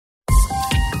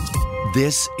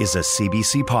This is a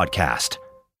CBC podcast.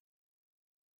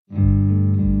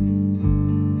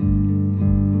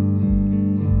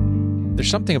 There's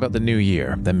something about the new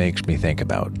year that makes me think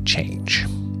about change.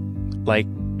 Like,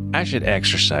 I should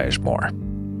exercise more.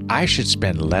 I should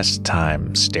spend less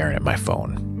time staring at my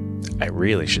phone. I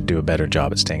really should do a better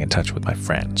job at staying in touch with my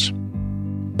friends.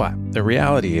 But the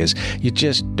reality is, you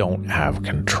just don't have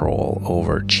control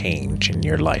over change in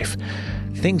your life.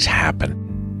 Things happen.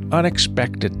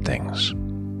 Unexpected things.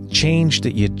 Change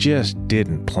that you just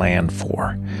didn't plan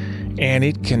for. And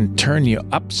it can turn you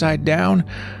upside down,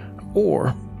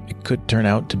 or it could turn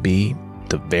out to be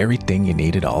the very thing you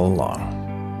needed all along.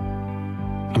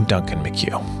 I'm Duncan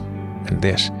McHugh, and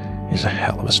this is a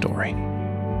hell of a story.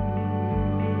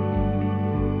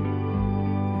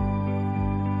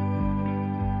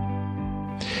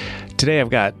 Today I've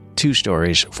got two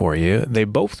stories for you. They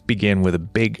both begin with a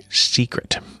big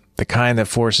secret, the kind that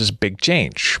forces big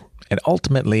change and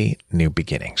ultimately new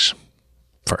beginnings.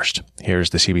 First,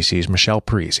 here's the CBC's Michelle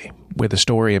Parisi with a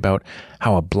story about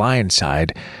how a blind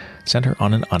side sent her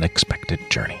on an unexpected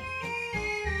journey.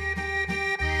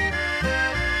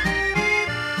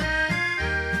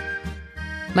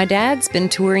 My dad's been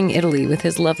touring Italy with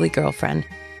his lovely girlfriend,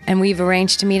 and we've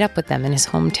arranged to meet up with them in his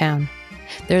hometown.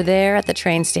 They're there at the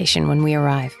train station when we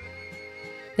arrive.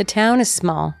 The town is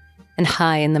small and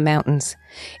high in the mountains.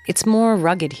 It's more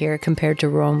rugged here compared to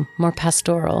Rome, more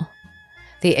pastoral.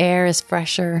 The air is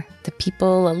fresher, the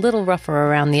people a little rougher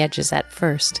around the edges at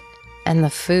first, and the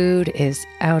food is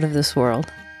out of this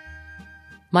world.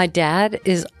 My dad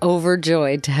is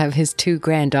overjoyed to have his two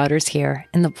granddaughters here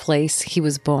in the place he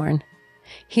was born.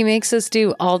 He makes us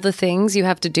do all the things you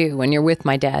have to do when you're with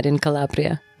my dad in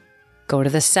Calabria. Go to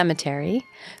the cemetery,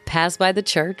 pass by the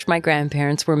church my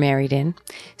grandparents were married in,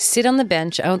 sit on the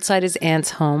bench outside his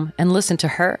aunt's home and listen to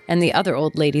her and the other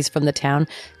old ladies from the town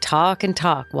talk and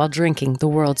talk while drinking the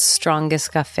world's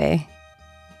strongest café.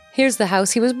 Here's the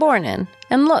house he was born in,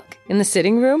 and look, in the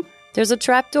sitting room, there's a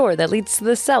trap door that leads to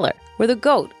the cellar where the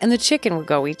goat and the chicken would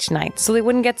go each night so they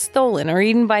wouldn't get stolen or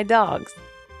eaten by dogs.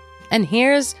 And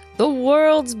here's the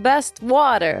world's best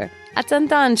water at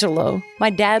Sant'Angelo, my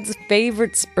dad's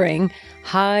favorite spring,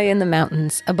 high in the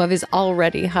mountains above his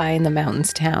already high in the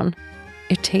mountains town.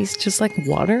 It tastes just like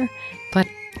water, but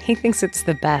he thinks it's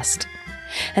the best.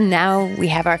 And now we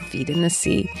have our feet in the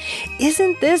sea.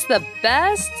 Isn't this the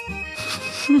best?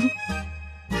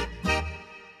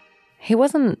 He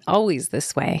wasn't always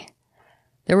this way.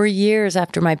 There were years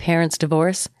after my parents'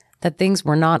 divorce that things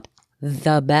were not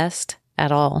the best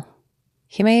at all.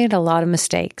 He made a lot of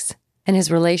mistakes, and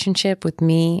his relationship with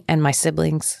me and my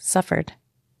siblings suffered.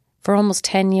 For almost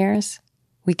 10 years,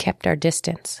 we kept our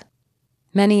distance.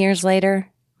 Many years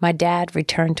later, my dad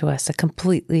returned to us a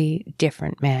completely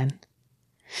different man.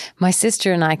 My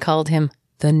sister and I called him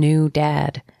the new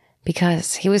dad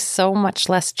because he was so much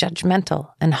less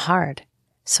judgmental and hard,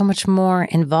 so much more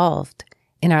involved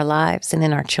in our lives and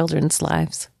in our children's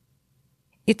lives.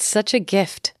 It's such a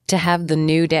gift to have the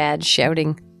new dad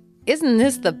shouting, "Isn't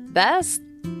this the best?"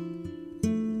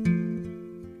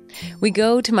 We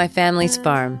go to my family's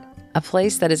farm, a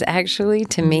place that is actually,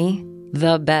 to me,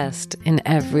 the best in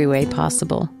every way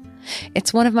possible.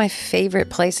 It's one of my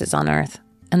favorite places on earth,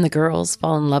 and the girls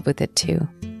fall in love with it too.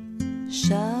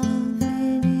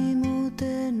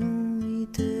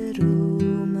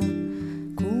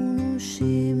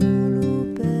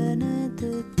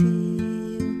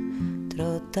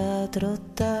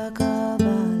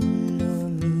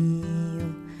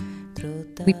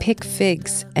 We pick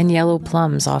figs and yellow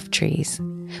plums off trees.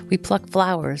 We pluck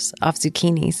flowers off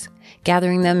zucchinis,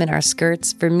 gathering them in our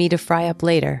skirts for me to fry up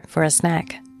later for a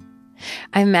snack.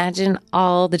 I imagine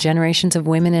all the generations of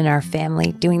women in our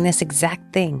family doing this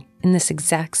exact thing in this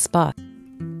exact spot.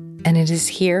 And it is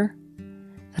here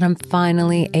that I'm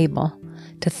finally able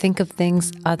to think of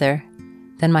things other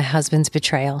than my husband's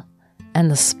betrayal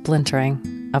and the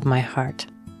splintering of my heart.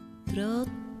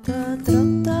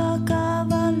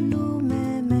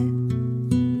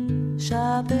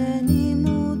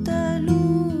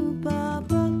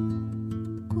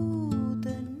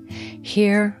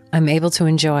 Here, I'm able to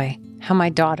enjoy how my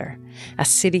daughter, a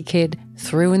city kid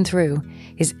through and through,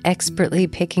 is expertly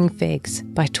picking figs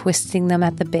by twisting them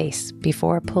at the base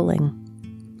before pulling.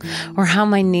 Or how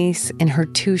my niece, in her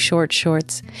too short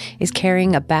shorts, is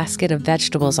carrying a basket of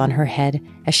vegetables on her head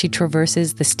as she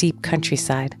traverses the steep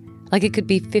countryside, like it could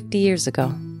be 50 years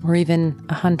ago, or even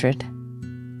 100.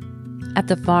 At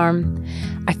the farm,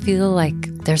 I feel like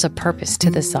there's a purpose to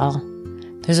this all.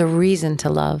 There's a reason to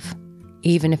love,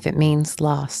 even if it means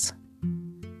loss.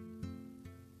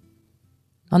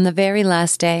 On the very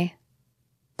last day,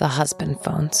 the husband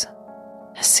phones.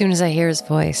 As soon as I hear his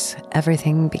voice,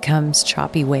 everything becomes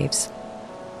choppy waves.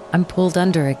 I'm pulled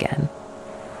under again,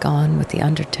 gone with the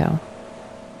undertow.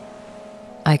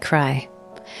 I cry.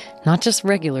 Not just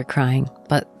regular crying,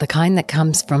 but the kind that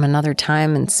comes from another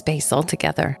time and space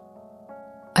altogether.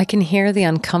 I can hear the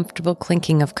uncomfortable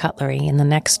clinking of cutlery in the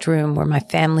next room where my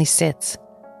family sits,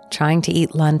 trying to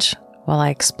eat lunch while I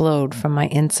explode from my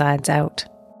insides out.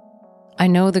 I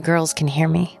know the girls can hear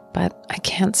me, but I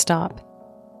can't stop.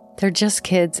 They're just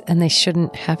kids and they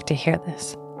shouldn't have to hear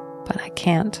this, but I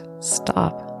can't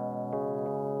stop.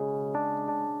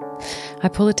 I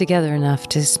pull it together enough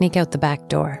to sneak out the back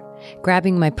door,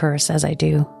 grabbing my purse as I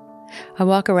do. I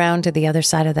walk around to the other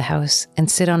side of the house and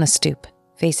sit on a stoop,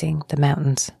 facing the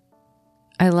mountains.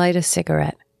 I light a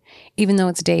cigarette, even though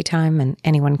it's daytime and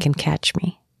anyone can catch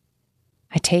me.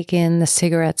 I take in the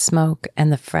cigarette smoke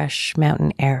and the fresh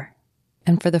mountain air.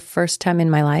 And for the first time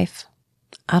in my life,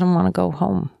 I don't want to go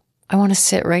home. I want to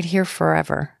sit right here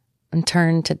forever and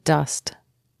turn to dust.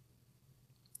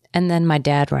 And then my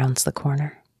dad rounds the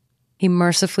corner. He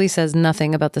mercifully says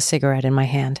nothing about the cigarette in my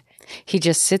hand. He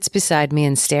just sits beside me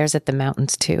and stares at the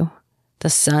mountains too, the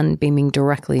sun beaming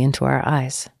directly into our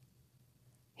eyes.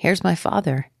 Here's my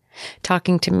father,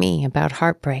 talking to me about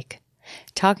heartbreak,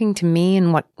 talking to me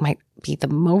in what might be the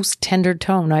most tender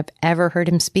tone I've ever heard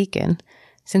him speak in,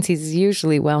 since he's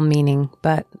usually well-meaning,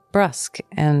 but brusque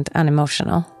and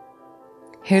unemotional.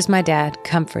 Here's my dad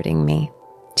comforting me,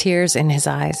 tears in his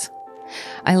eyes.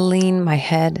 I lean my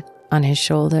head on his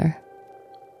shoulder.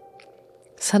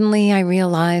 Suddenly I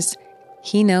realized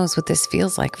he knows what this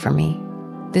feels like for me.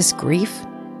 This grief,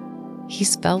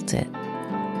 he's felt it.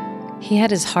 He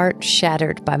had his heart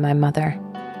shattered by my mother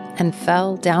and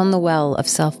fell down the well of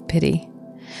self-pity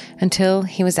until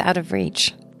he was out of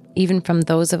reach, even from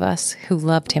those of us who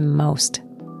loved him most.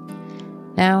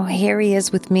 Now here he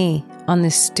is with me on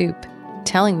this stoop,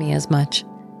 telling me as much,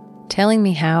 telling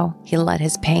me how he let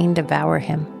his pain devour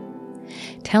him,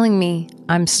 telling me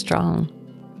I'm strong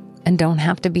and don't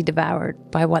have to be devoured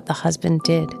by what the husband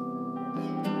did.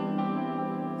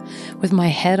 With my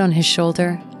head on his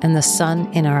shoulder and the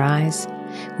sun in our eyes,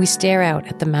 we stare out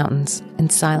at the mountains in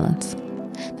silence.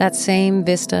 That same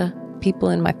vista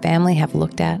people in my family have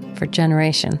looked at for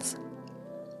generations.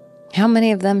 How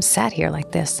many of them sat here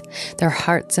like this, their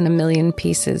hearts in a million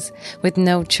pieces, with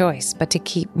no choice but to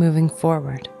keep moving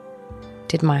forward?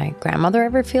 Did my grandmother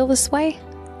ever feel this way?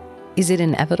 Is it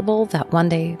inevitable that one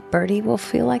day Bertie will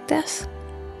feel like this?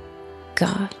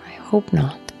 God, I hope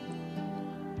not.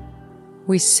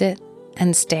 We sit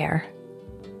and stare,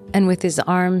 and with his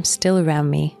arm still around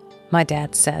me, my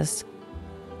dad says,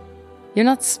 "You're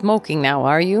not smoking now,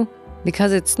 are you?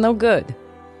 Because it's no good."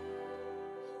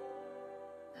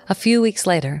 A few weeks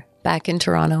later, back in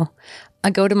Toronto, I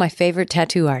go to my favorite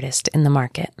tattoo artist in the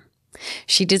market.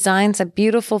 She designs a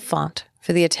beautiful font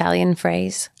for the Italian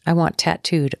phrase I want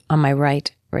tattooed on my right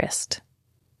wrist.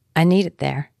 I need it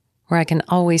there, where I can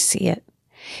always see it,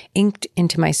 inked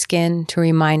into my skin to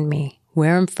remind me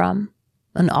where I'm from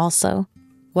and also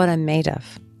what I'm made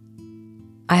of.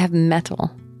 I have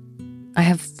metal. I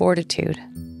have fortitude.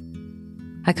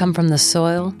 I come from the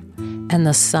soil and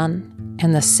the sun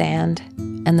and the sand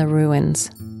and the ruins.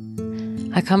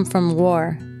 I come from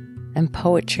war and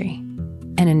poetry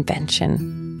and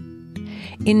invention.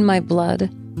 In my blood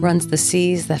runs the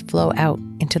seas that flow out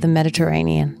into the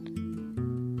Mediterranean.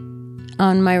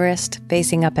 On my wrist,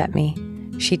 facing up at me,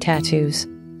 she tattoos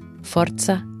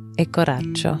Forza e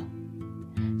Coraggio,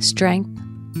 strength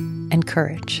and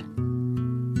courage.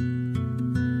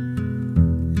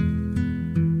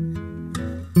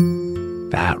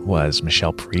 That was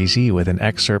Michelle Parisi with an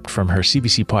excerpt from her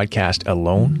CBC podcast,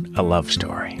 Alone, A Love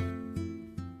Story.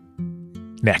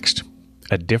 Next,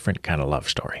 a different kind of love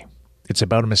story. It's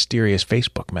about a mysterious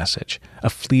Facebook message, a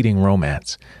fleeting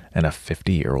romance, and a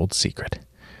 50-year-old secret.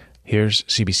 Here's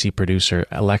CBC producer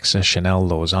Alexa Chanel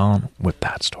Lauzon with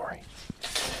that story.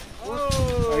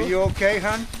 Whoa. Are you okay,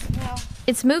 hon?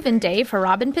 It's move-in day for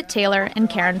Robin Pitt-Taylor and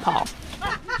Karen Paul.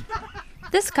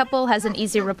 This couple has an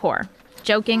easy rapport,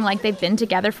 joking like they've been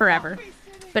together forever.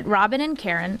 But Robin and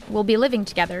Karen will be living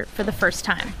together for the first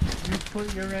time.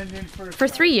 For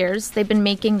 3 years, they've been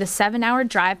making the 7-hour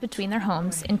drive between their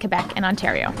homes in Quebec and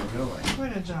Ontario.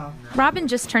 Robin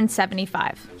just turned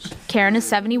 75. Karen is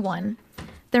 71.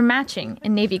 They're matching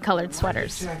in navy-colored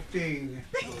sweaters.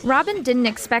 Robin didn't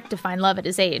expect to find love at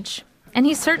his age. And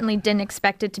he certainly didn't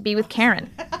expect it to be with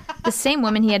Karen, the same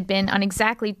woman he had been on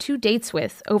exactly 2 dates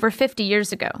with over 50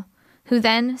 years ago, who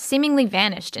then seemingly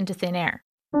vanished into thin air.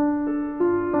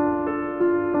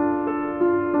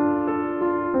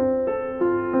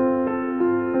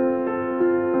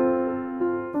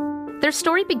 Their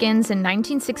story begins in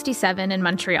 1967 in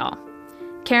Montreal.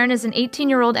 Karen is an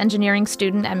 18-year-old engineering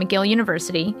student at McGill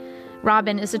University.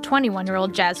 Robin is a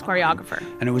 21-year-old jazz choreographer.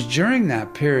 And it was during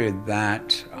that period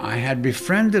that I had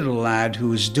befriended a lad who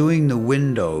was doing the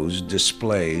windows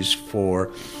displays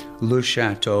for Le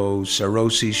Chateau,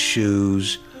 Sarosi's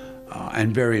Shoes,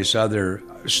 and various other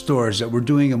stores that were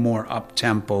doing a more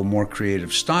up-tempo, more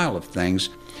creative style of things.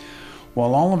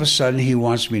 Well, all of a sudden, he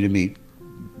wants me to meet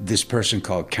this person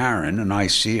called Karen, and I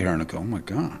see her and I go, oh my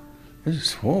God,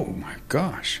 oh my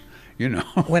gosh, you know.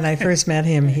 When I first met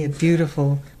him, he had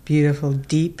beautiful,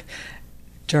 deep,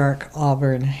 dark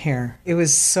auburn hair. It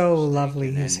was so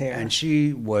lovely, his hair. And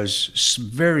she was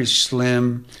very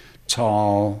slim,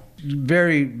 tall,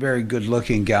 very, very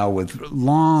good-looking gal with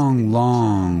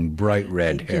long, bright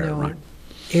red hair. Right?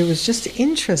 It was just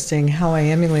interesting how I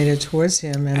emulated towards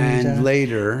him. And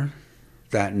later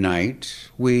that night,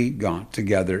 we got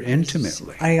together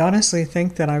intimately. I honestly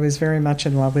think that I was very much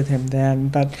in love with him then,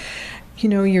 but, you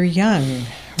know, you're young,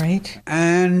 right?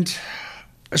 And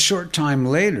a short time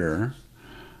later,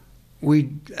 we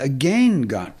again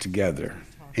got together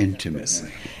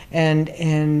intimately. And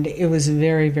it was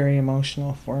very, very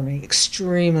emotional for me,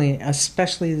 extremely,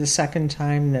 especially the second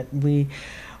time that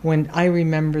when I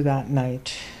remember that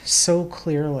night so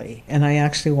clearly, and I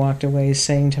actually walked away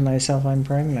saying to myself, I'm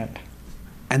pregnant.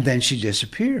 And then she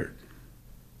disappeared.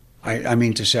 I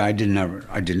mean to say, I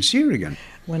didn't see her again.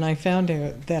 When I found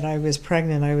out that I was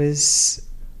pregnant, I was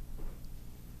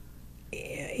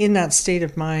in that state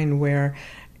of mind where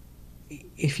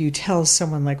if you tell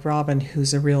someone like Robin,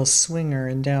 who's a real swinger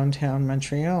in downtown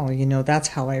Montreal, you know, that's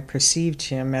how I perceived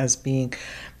him, as being,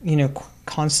 you know,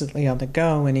 constantly on the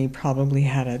go, and he probably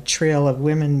had a trail of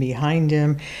women behind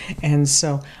him. And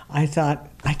so I thought,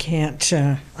 I can't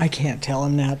tell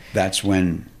him that. That's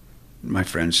when my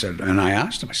friend said, and I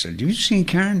asked him, I said, have you seen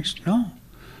Karen? He said, no.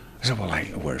 I said, well,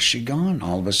 where's she gone?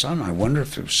 All of a sudden, I wonder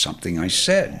if it was something I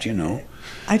said, you know.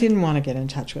 I didn't want to get in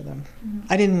touch with him.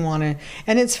 I didn't want to.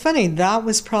 And it's funny, that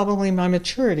was probably my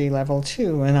maturity level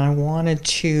too. And I wanted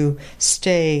to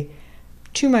stay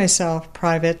to myself,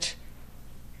 private,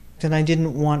 and I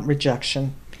didn't want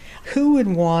rejection. Who would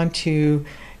want to,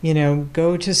 you know,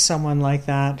 go to someone like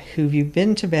that who you've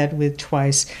been to bed with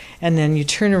twice, and then you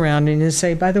turn around and you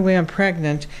say, by the way, I'm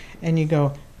pregnant, and you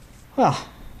go, well,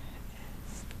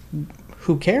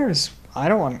 who cares? I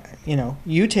don't want, you know,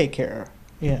 you take care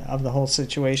of the whole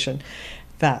situation.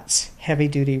 That's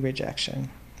heavy-duty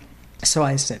rejection. So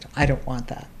I said, I don't want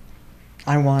that.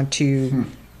 I want to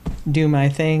do my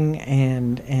thing,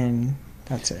 and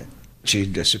that's it. She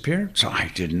disappeared, so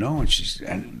I didn't know.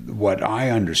 And what I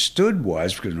understood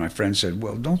was, because my friend said,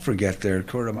 well, don't forget they're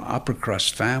sort of an upper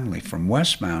crust family from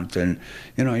Westmount, and,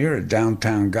 you know, you're a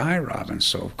downtown guy, Robin,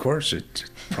 so of course it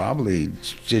probably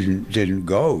didn't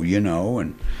go, you know.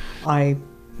 And I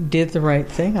did the right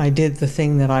thing. I did the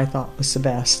thing that I thought was the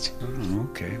best. Oh,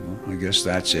 okay, well, I guess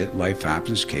that's it. Life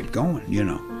happens, keep going, you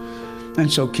know.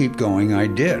 And so keep going I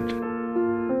did.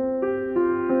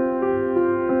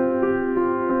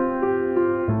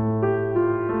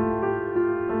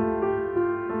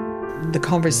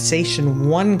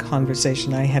 One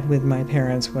conversation I had with my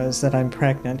parents was that I'm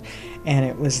pregnant, and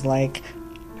it was like,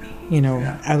 you know,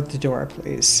 out the door,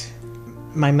 please.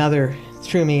 My mother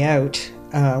threw me out,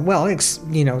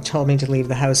 told me to leave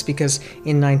the house, because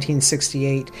in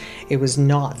 1968 it was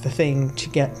not the thing to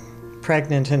get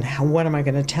pregnant, and what am I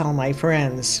going to tell my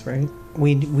friends, right?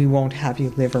 We won't have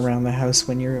you live around the house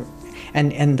when you're...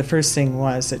 And the first thing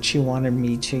was that she wanted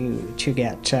me to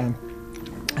get an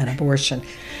abortion.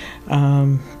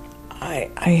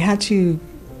 I had to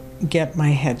get my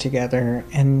head together,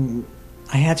 and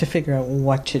I had to figure out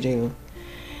what to do.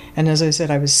 And as I said,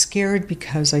 I was scared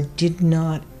because I did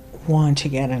not want to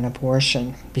get an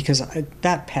abortion, because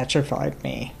that petrified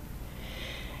me.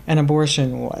 An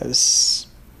abortion was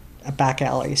a back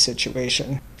alley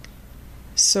situation.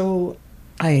 So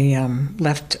I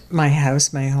left my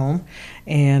house, my home,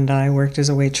 and I worked as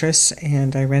a waitress,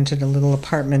 and I rented a little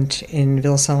apartment in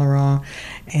Ville-Saint-Laurent.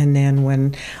 And then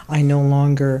when I no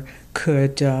longer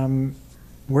could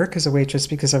work as a waitress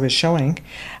because I was showing,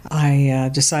 I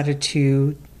decided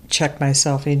to check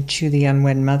myself into the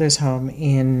Unwed Mother's Home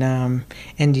in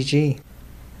NDG.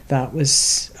 That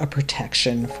was a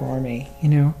protection for me, you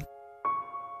know.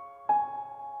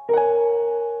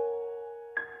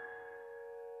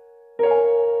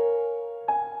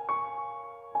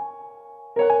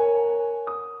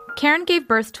 Karen gave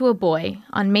birth to a boy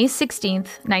on May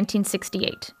 16th,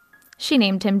 1968. She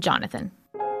named him Jonathan.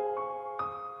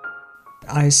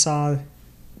 I saw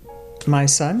my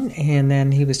son, and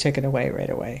then he was taken away right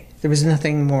away. There was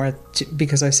nothing more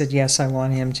because I said, yes, I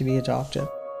want him to be adopted.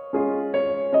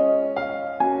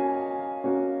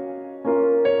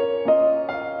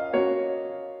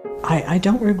 I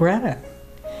don't regret it.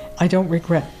 I don't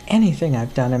regret anything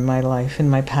I've done in my life, in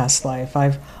my past life.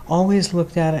 I've always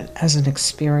looked at it as an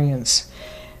experience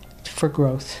for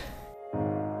growth.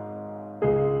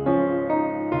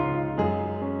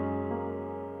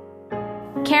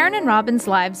 Karen and Robin's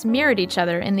lives mirrored each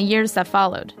other in the years that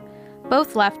followed.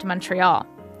 Both left Montreal.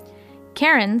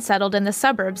 Karen settled in the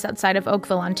suburbs outside of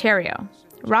Oakville, Ontario.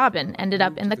 Robin ended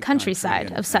up in the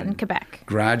countryside of Sutton, Quebec.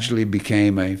 Gradually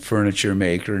became a furniture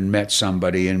maker and met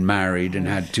somebody and married and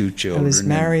had 2 children. I was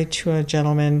married to a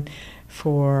gentleman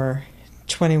for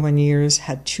 21 years,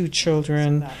 had 2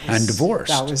 children. And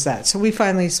divorced. That was that. So we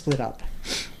finally split up.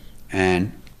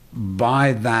 And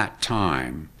by that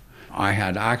time, I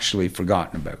had actually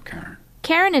forgotten about Karen.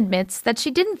 Karen admits that she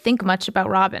didn't think much about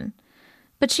Robin,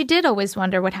 but she did always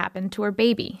wonder what happened to her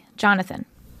baby, Jonathan.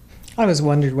 I always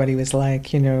wondered what he was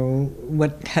like,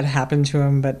 what had happened to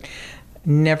him, but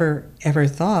never ever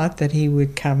thought that he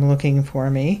would come looking for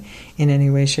me in any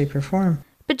way, shape, or form.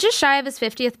 But just shy of his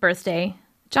 50th birthday,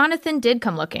 Jonathan did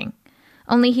come looking.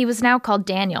 Only he was now called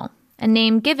Daniel, a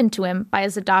name given to him by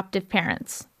his adoptive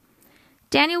parents.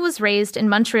 Daniel was raised in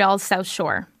Montreal's South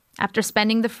Shore, after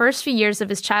spending the first few years of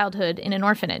his childhood in an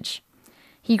orphanage.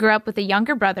 He grew up with a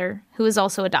younger brother who was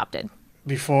also adopted.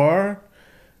 Before,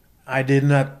 I did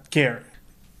not care.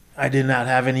 I did not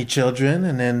have any children,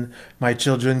 and then my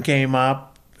children came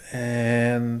up,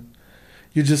 and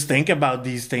you just think about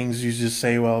these things. You just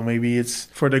say, well, maybe it's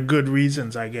for the good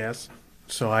reasons, I guess.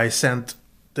 So I sent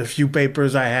the few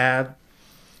papers I had,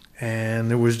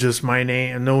 and it was just my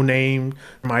name, no name,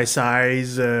 my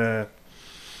size,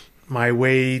 my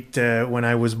weight when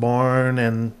I was born,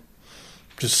 and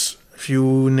just a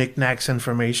few knickknacks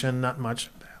information, not much.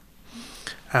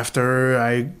 After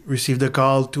I received a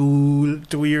call 2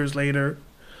 years later,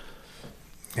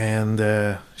 and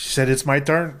she said, it's my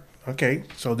turn. Okay,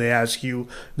 so they ask you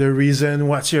the reason,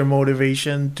 what's your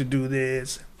motivation to do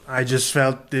this? I just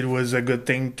felt it was a good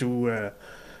thing to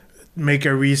make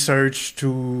a research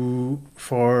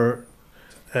for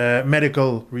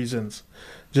medical reasons,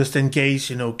 just in case,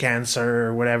 cancer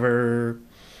or whatever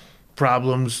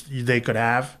problems they could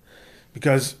have.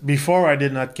 Because before I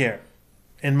did not care.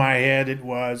 In my head, it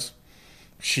was,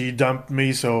 she dumped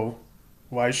me, so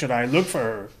why should I look for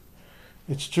her?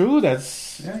 It's true. That's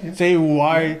say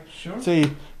why. Sure. Say,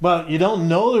 well, you don't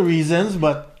know the reasons,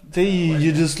 but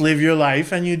you just live your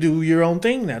life and you do your own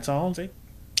thing. That's all. Say.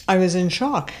 I was in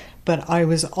shock, but I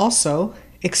was also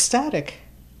ecstatic.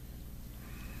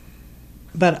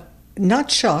 But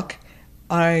not shock.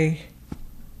 I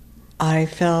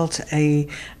felt a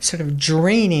sort of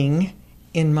draining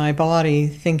in my body,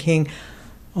 thinking,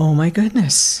 oh my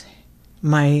goodness,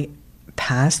 my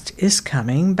past is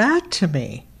coming back to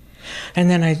me. And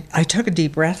then I took a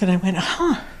deep breath and I went,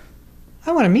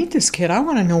 I want to meet this kid. I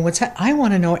want to know I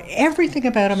want to know everything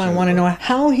about him. I want to know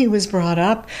how he was brought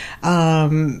up,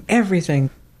 everything.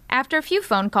 After a few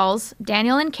phone calls,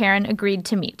 Daniel and Karen agreed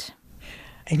to meet.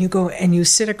 And you go and you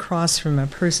sit across from a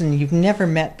person you've never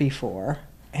met before,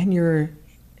 and you're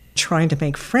trying to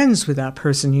make friends with that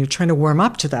person. You're trying to warm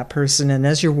up to that person. And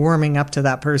as you're warming up to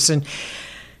that person,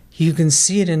 you can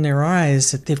see it in their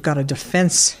eyes that they've got a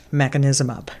defense mechanism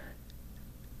up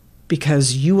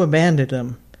because you abandoned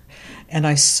them. And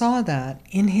I saw that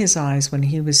in his eyes when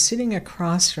he was sitting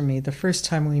across from me the first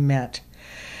time we met.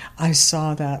 I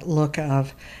saw that look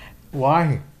of,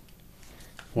 Why?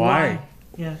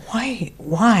 Yeah. Why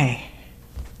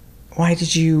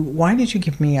did you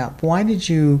give me up? Why did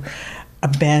you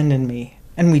abandon me?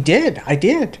 And I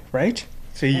did, right?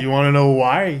 So you want to know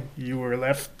why you were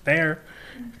left there?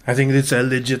 I think it's a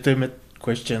legitimate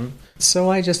question.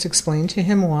 So I just explained to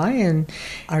him why, and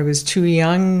I was too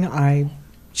young. I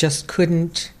just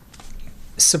couldn't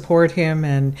support him,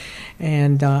 and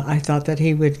I thought that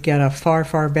he would get a far,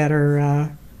 far better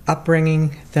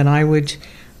upbringing than I would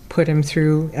put him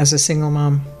through as a single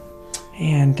mom.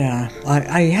 And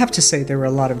I have to say there were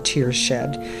a lot of tears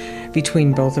shed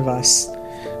between both of us.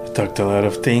 We talked a lot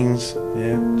of things.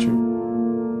 Yeah, true.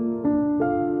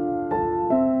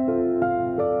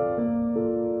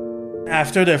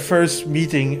 After the first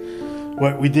meeting,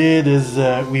 what we did is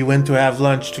we went to have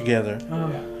lunch together.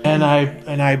 Oh. And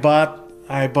I brought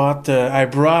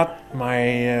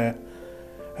my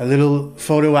a little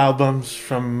photo albums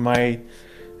from my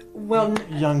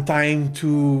young time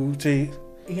to say.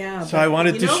 Yeah. So I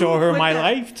wanted to show her my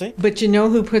life. See? But you know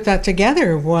who put that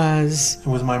together was? It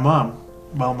was my mom.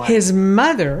 Well, his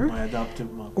mother, my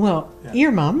adoptive mom. well,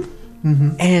 your mom,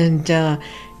 and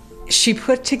she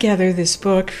put together this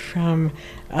book from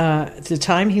the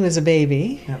time he was a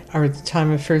baby, or the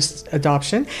time of first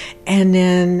adoption, and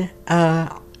then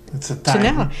It's a to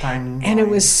now. time And it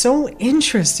was so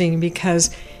interesting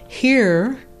because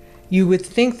here you would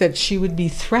think that she would be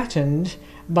threatened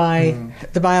by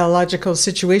the biological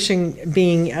situation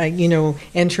being,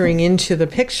 entering into the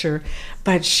picture,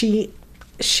 but she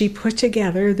put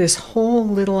together this whole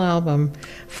little album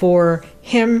for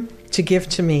him to give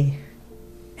to me,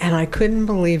 and I couldn't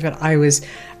believe it. I was,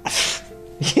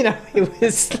 it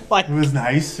was like, It was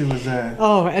nice. It was a.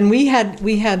 oh, and we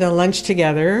had a lunch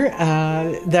together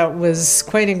that was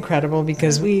quite incredible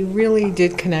because we really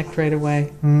did connect right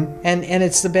away, and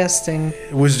it's the best thing.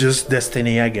 It was just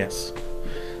destiny, I guess.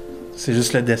 C'est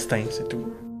juste le destin, c'est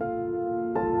tout.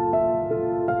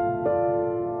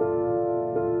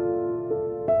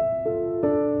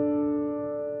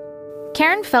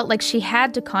 Karen felt like she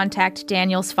had to contact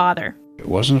Daniel's father. It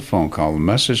wasn't a phone call. The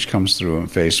message comes through on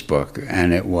Facebook,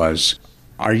 and it was,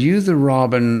 "Are you the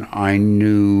Robin I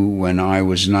knew when I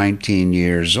was 19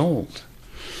 years old?"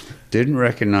 Didn't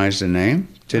recognize the name.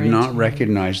 Did not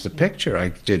recognize the picture.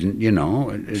 I didn't,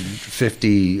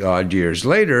 50 odd years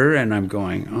later, and I'm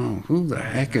going, oh, who the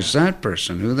heck is that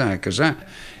person? Who the heck is that?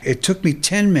 It took me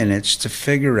 10 minutes to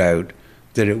figure out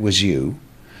that it was you,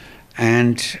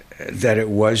 and that it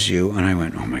was you. And I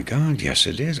went, oh my God, yes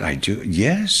it is. I do.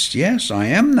 Yes, I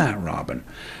am that Robin.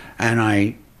 And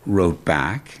I wrote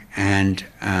back and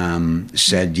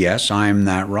said, yes, I am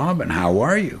that Robin. How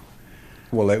are you?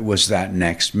 Well, it was that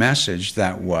next message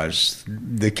that was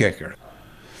the kicker.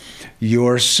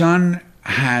 Your son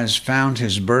has found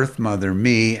his birth mother,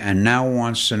 me, and now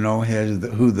wants to know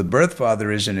who the birth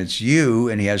father is, and it's you,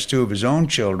 and he has 2 of his own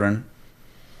children.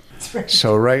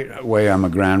 So right away, I'm a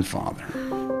grandfather.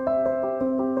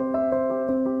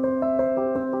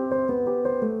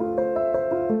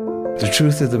 The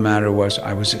truth of the matter was,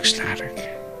 I was ecstatic.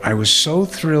 I was so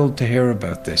thrilled to hear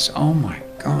about this. Oh my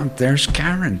God, there's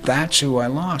Karen. That's who I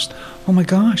lost. Oh my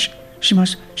gosh, she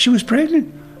was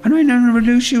pregnant. And I never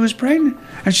knew she was pregnant.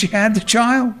 And she had the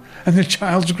child. And the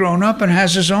child's grown up and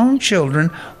has his own children.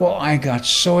 Well, I got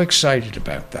so excited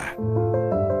about that.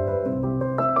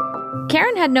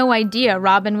 Karen had no idea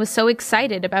Robin was so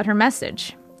excited about her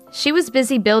message. She was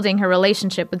busy building her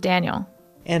relationship with Daniel.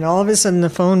 And all of a sudden the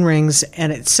phone rings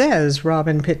and it says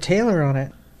Robin Pitt Taylor on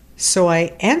it. So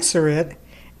I answer it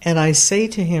and I say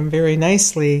to him very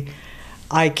nicely,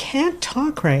 I can't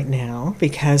talk right now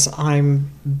because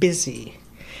I'm busy.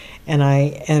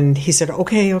 And he said,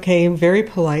 okay, very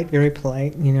polite,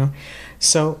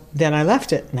 So then I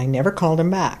left it and I never called him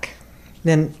back.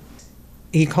 Then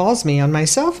he calls me on my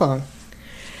cell phone.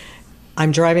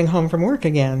 I'm driving home from work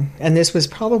again, and this was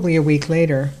probably a week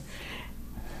later.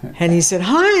 And he said,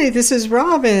 hi, this is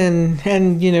Robin.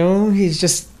 And, he's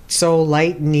just so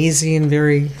light and easy and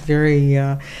very, very,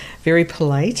 very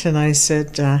polite. And I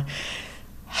said,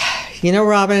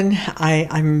 Robin,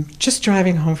 I'm just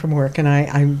driving home from work, and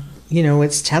I'm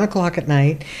it's 10 o'clock at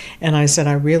night. And I said,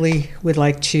 I really would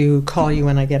like to call you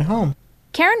when I get home.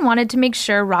 Karen wanted to make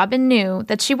sure Robin knew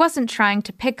that she wasn't trying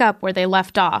to pick up where they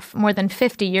left off more than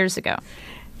 50 years ago.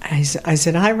 I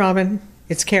said, hi, Robin.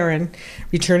 It's Karen,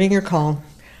 returning your call.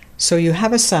 So you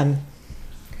have a son.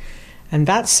 And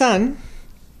that son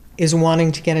is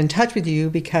wanting to get in touch with you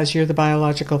because you're the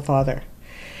biological father.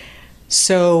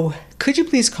 So could you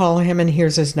please call him, and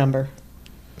here's his number.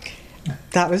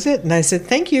 That was it. And I said,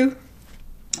 thank you.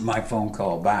 My phone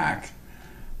call back.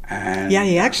 And yeah,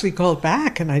 he actually called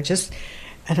back, and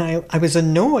I was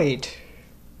annoyed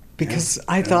because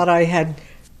I thought I had,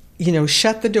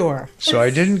 shut the door. So I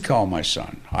didn't call my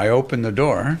son. I opened the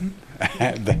door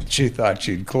that she thought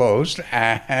she'd closed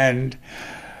and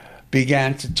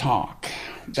began to talk.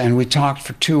 And we talked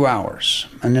for 2 hours.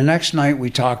 And the next night we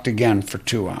talked again for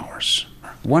 2 hours.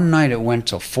 One night it went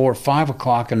till 4 or 5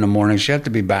 o'clock in the morning. She had to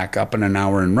be back up in an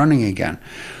hour and running again.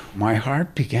 My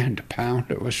heart began to pound.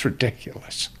 It was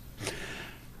ridiculous.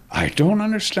 I don't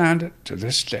understand it to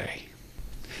this day.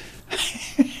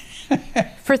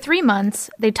 For 3 months,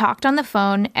 they talked on the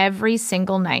phone every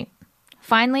single night.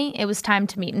 Finally, it was time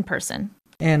to meet in person.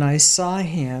 And I saw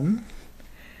him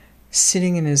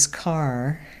sitting in his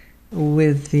car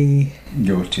with the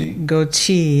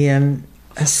goatee and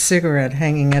a cigarette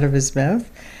hanging out of his mouth.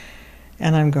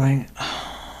 And I'm going, oh.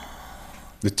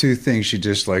 The 2 things she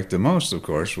disliked the most, of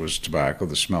course, was tobacco,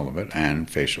 the smell of it, and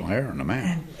facial hair on a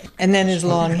man. And then his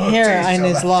long hair, and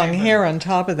his long hair on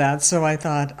top of that. So I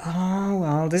thought, oh,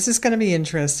 well, this is going to be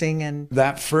interesting. And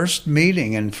that first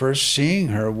meeting and first seeing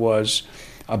her was,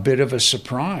 a bit of a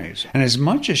surprise. And as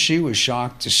much as she was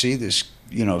shocked to see this,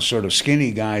 sort of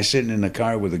skinny guy sitting in the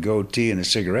car with a goatee and a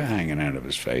cigarette hanging out of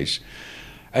his face,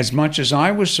 as much as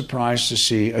I was surprised to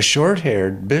see a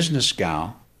short-haired business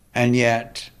gal, and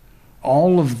yet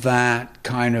all of that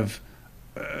kind of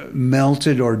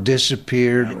melted or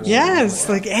disappeared. Yes,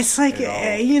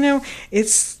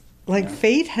 it's like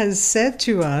fate has said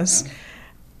to us,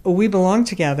 we belong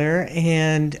together,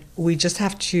 and we just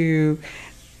have to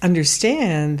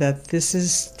understand that this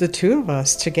is the two of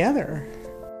us together.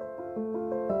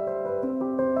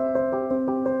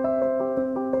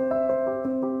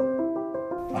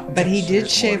 But he did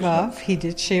shave off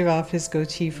his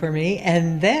goatee for me,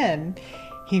 and then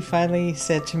he finally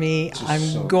said to me,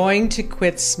 I'm going to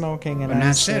quit smoking. And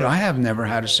that's it. I have never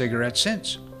had a cigarette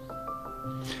since.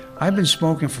 I've been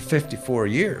smoking for 54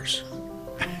 years.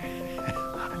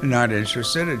 Not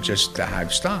interested,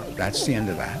 I've stopped. That's the end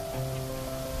of that.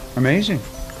 Amazing.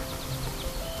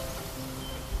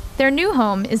 Their new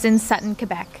home is in Sutton,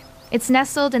 Quebec. It's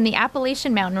nestled in the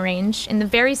Appalachian Mountain Range in the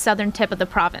very southern tip of the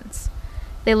province.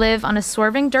 They live on a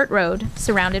swerving dirt road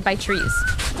surrounded by trees.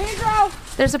 Pedro!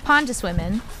 There's a pond to swim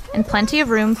in and plenty of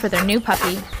room for their new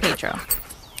puppy, Pedro.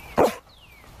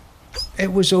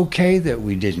 It was okay that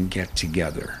we didn't get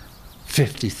together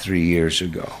 53 years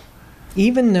ago.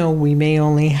 Even though we may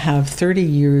only have 30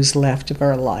 years left of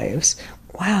our lives,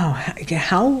 wow,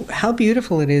 how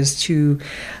beautiful it is to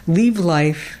leave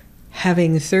life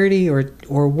having 30 or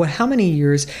how many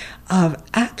years of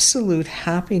absolute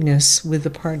happiness with the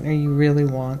partner you really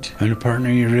want. And a partner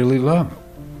you really love.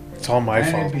 It's all my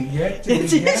fault. It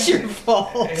is your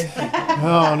fault.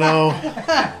 Oh, no.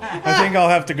 I think I'll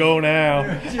have to go now.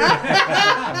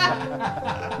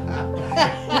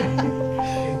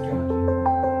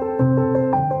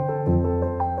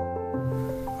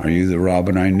 Are you the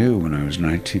Robin I knew when I was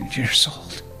 19 years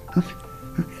old?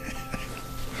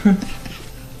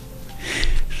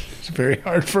 It's very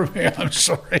hard for me. I'm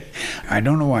sorry. I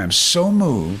don't know why I'm so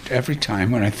moved every time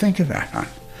when I think of that, hon.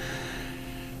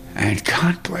 And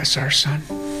God bless our son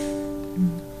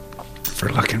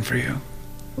for looking for you.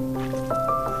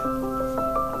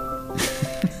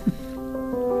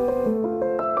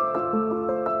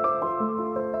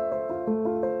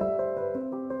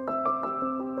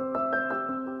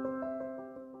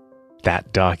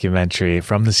 That documentary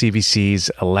from the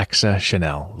CBC's Alexa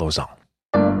Chanel Lauzon.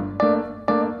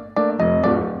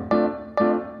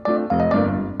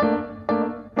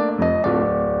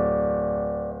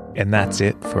 And that's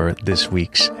it for this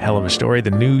week's Hell of a Story, the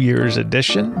New Year's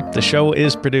edition. The show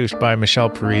is produced by Michelle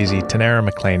Parisi, Tanara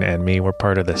McLean, and me. We're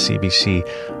part of the CBC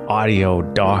Audio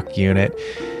Doc Unit.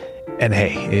 And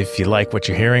hey, if you like what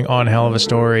you're hearing on Hell of a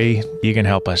Story, you can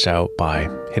help us out by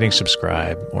hitting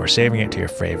subscribe or saving it to your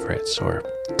favorites or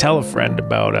tell a friend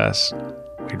about us.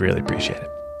 We'd really appreciate it.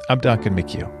 I'm Duncan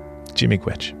McHugh. Jimmy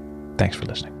Quitch. Thanks for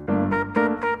listening.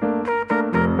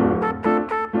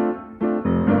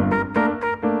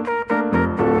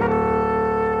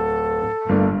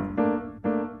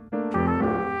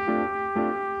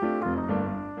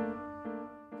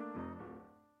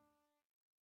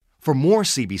 For more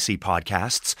CBC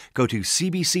podcasts, go to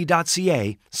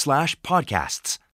cbc.ca/podcasts.